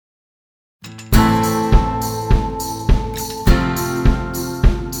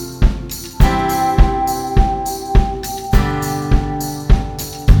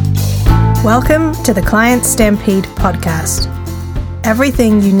Welcome to the Client Stampede podcast.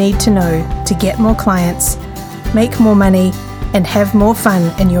 Everything you need to know to get more clients, make more money, and have more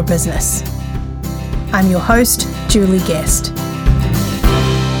fun in your business. I'm your host, Julie Guest.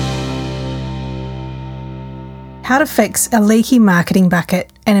 How to fix a leaky marketing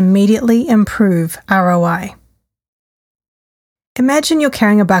bucket and immediately improve ROI. Imagine you're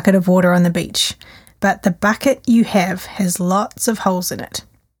carrying a bucket of water on the beach, but the bucket you have has lots of holes in it.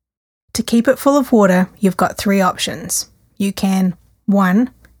 To keep it full of water, you've got three options. You can 1.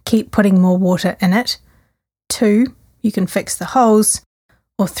 Keep putting more water in it. 2. You can fix the holes.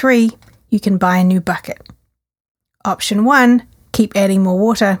 Or 3. You can buy a new bucket. Option 1, keep adding more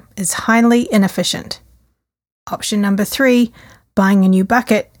water, is highly inefficient. Option number 3, buying a new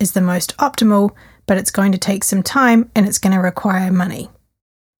bucket, is the most optimal, but it's going to take some time and it's going to require money.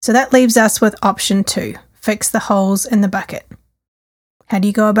 So that leaves us with option 2, fix the holes in the bucket. How do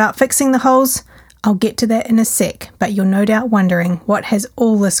you go about fixing the holes? I'll get to that in a sec, but you're no doubt wondering, what has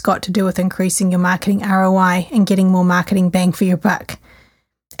all this got to do with increasing your marketing ROI and getting more marketing bang for your buck?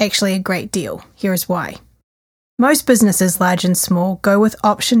 Actually, a great deal. Here's why. Most businesses, large and small, go with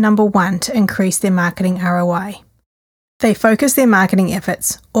option number 1 to increase their marketing ROI. They focus their marketing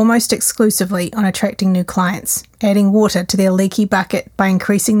efforts almost exclusively on attracting new clients, adding water to their leaky bucket by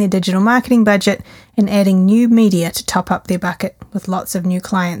increasing their digital marketing budget and adding new media to top up their bucket with lots of new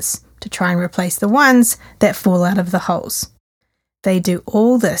clients to try and replace the ones that fall out of the holes. They do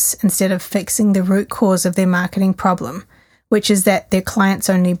all this instead of fixing the root cause of their marketing problem, which is that their clients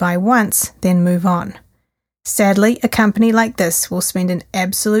only buy once, then move on. Sadly, a company like this will spend an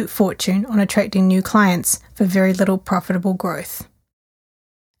absolute fortune on attracting new clients for very little profitable growth.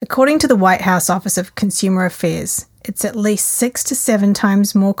 According to the White House Office of Consumer Affairs, it's at least 6 to 7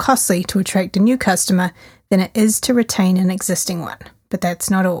 times more costly to attract a new customer than it is to retain an existing one. But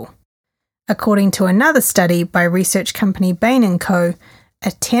that's not all. According to another study by research company Bain & Co., a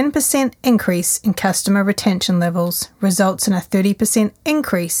 10% increase in customer retention levels results in a 30%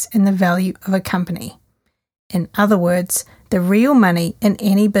 increase in the value of a company. In other words, the real money in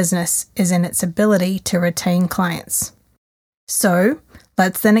any business is in its ability to retain clients. So,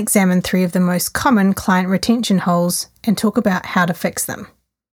 let's then examine 3 of the most common client retention holes and talk about how to fix them.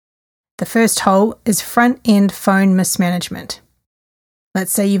 The first hole is front-end phone mismanagement.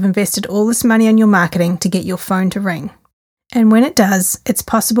 Let's say you've invested all this money on your marketing to get your phone to ring. And when it does, it's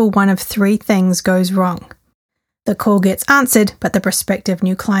possible one of 3 things goes wrong. The call gets answered, but the prospective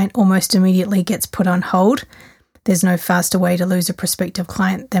new client almost immediately gets put on hold. There's no faster way to lose a prospective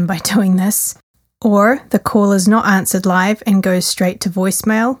client than by doing this. Or the call is not answered live and goes straight to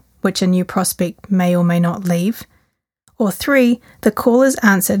voicemail, which a new prospect may or may not leave. Or 3, the call is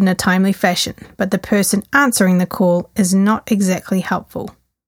answered in a timely fashion, but the person answering the call is not exactly helpful.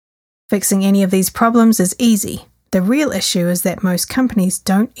 Fixing any of these problems is easy. The real issue is that most companies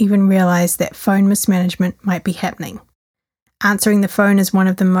don't even realize that phone mismanagement might be happening. Answering the phone is one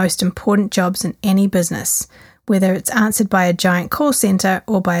of the most important jobs in any business, whether it's answered by a giant call center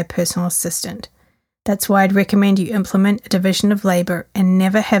or by a personal assistant. That's why I'd recommend you implement a division of labor and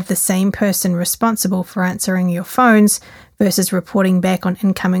never have the same person responsible for answering your phones versus reporting back on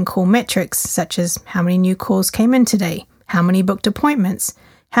incoming call metrics such as how many new calls came in today, how many booked appointments,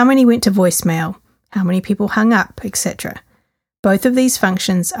 how many went to voicemail, how many people hung up, etc. Both of these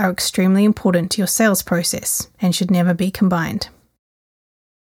functions are extremely important to your sales process and should never be combined.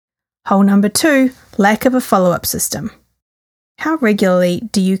 Hole number 2, lack of a follow-up system. How regularly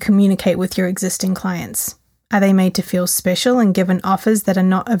do you communicate with your existing clients? Are they made to feel special and given offers that are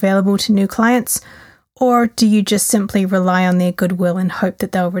not available to new clients? Or do you just simply rely on their goodwill and hope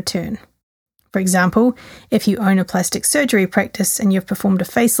that they'll return? For example, if you own a plastic surgery practice and you've performed a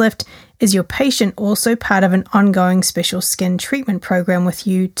facelift, is your patient also part of an ongoing special skin treatment program with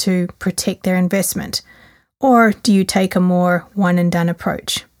you to protect their investment? Or do you take a more one-and-done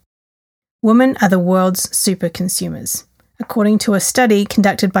approach? Women are the world's super consumers. According to a study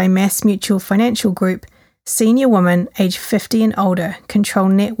conducted by MassMutual Financial Group, senior women aged 50 and older control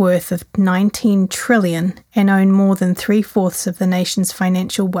net worth of $19 trillion and own more than 3/4 of the nation's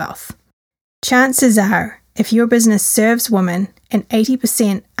financial wealth. Chances are, if your business serves women and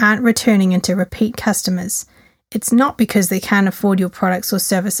 80% aren't returning into repeat customers, it's not because they can't afford your products or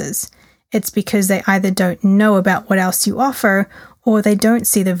services. It's because they either don't know about what else you offer or they don't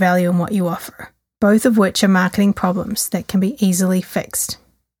see the value in what you offer, both of which are marketing problems that can be easily fixed.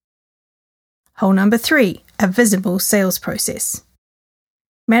 Hole number 3, a visible sales process.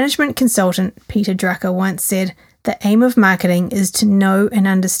 Management consultant Peter Drucker once said, "The aim of marketing is to know and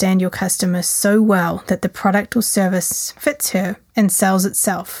understand your customer so well that the product or service fits her and sells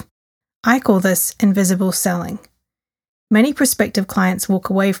itself. I call this invisible selling. Many prospective clients walk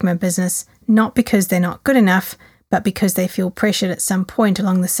away from a business not because they're not good enough, but because they feel pressured at some point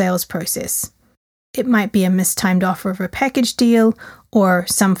along the sales process. It might be a mistimed offer of a package deal, or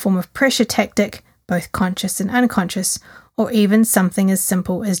some form of pressure tactic, both conscious and unconscious, or even something as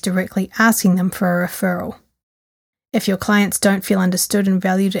simple as directly asking them for a referral. If your clients don't feel understood and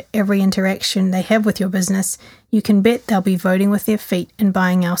valued at every interaction they have with your business, you can bet they'll be voting with their feet and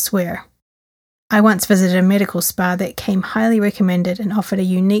buying elsewhere. I once visited a medical spa that came highly recommended and offered a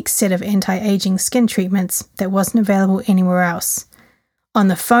unique set of anti-aging skin treatments that wasn't available anywhere else. On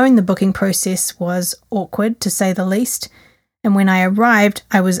the phone, the booking process was awkward, to say the least, and when I arrived,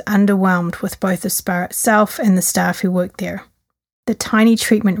 I was underwhelmed with both the spa itself and the staff who worked there. The tiny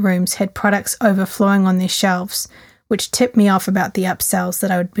treatment rooms had products overflowing on their shelves, which tipped me off about the upsells that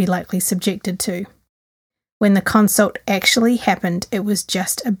I would be likely subjected to. When the consult actually happened, it was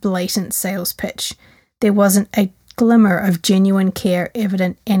just a blatant sales pitch. There wasn't a glimmer of genuine care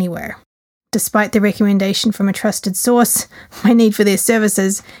evident anywhere. Despite the recommendation from a trusted source, my need for their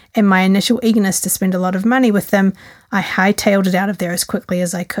services, and my initial eagerness to spend a lot of money with them, I hightailed it out of there as quickly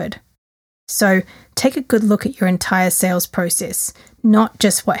as I could. So, take a good look at your entire sales process, not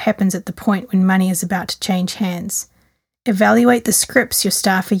just what happens at the point when money is about to change hands. Evaluate the scripts your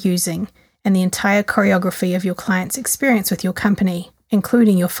staff are using and the entire choreography of your client's experience with your company,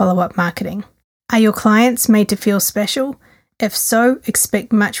 including your follow-up marketing. Are your clients made to feel special? If so,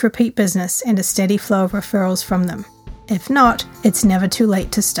 expect much repeat business and a steady flow of referrals from them. If not, it's never too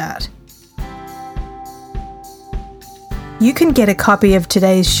late to start. You can get a copy of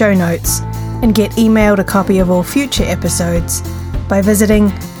today's show notes and get emailed a copy of all future episodes by visiting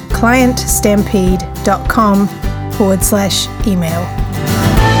clientstampede.com/email.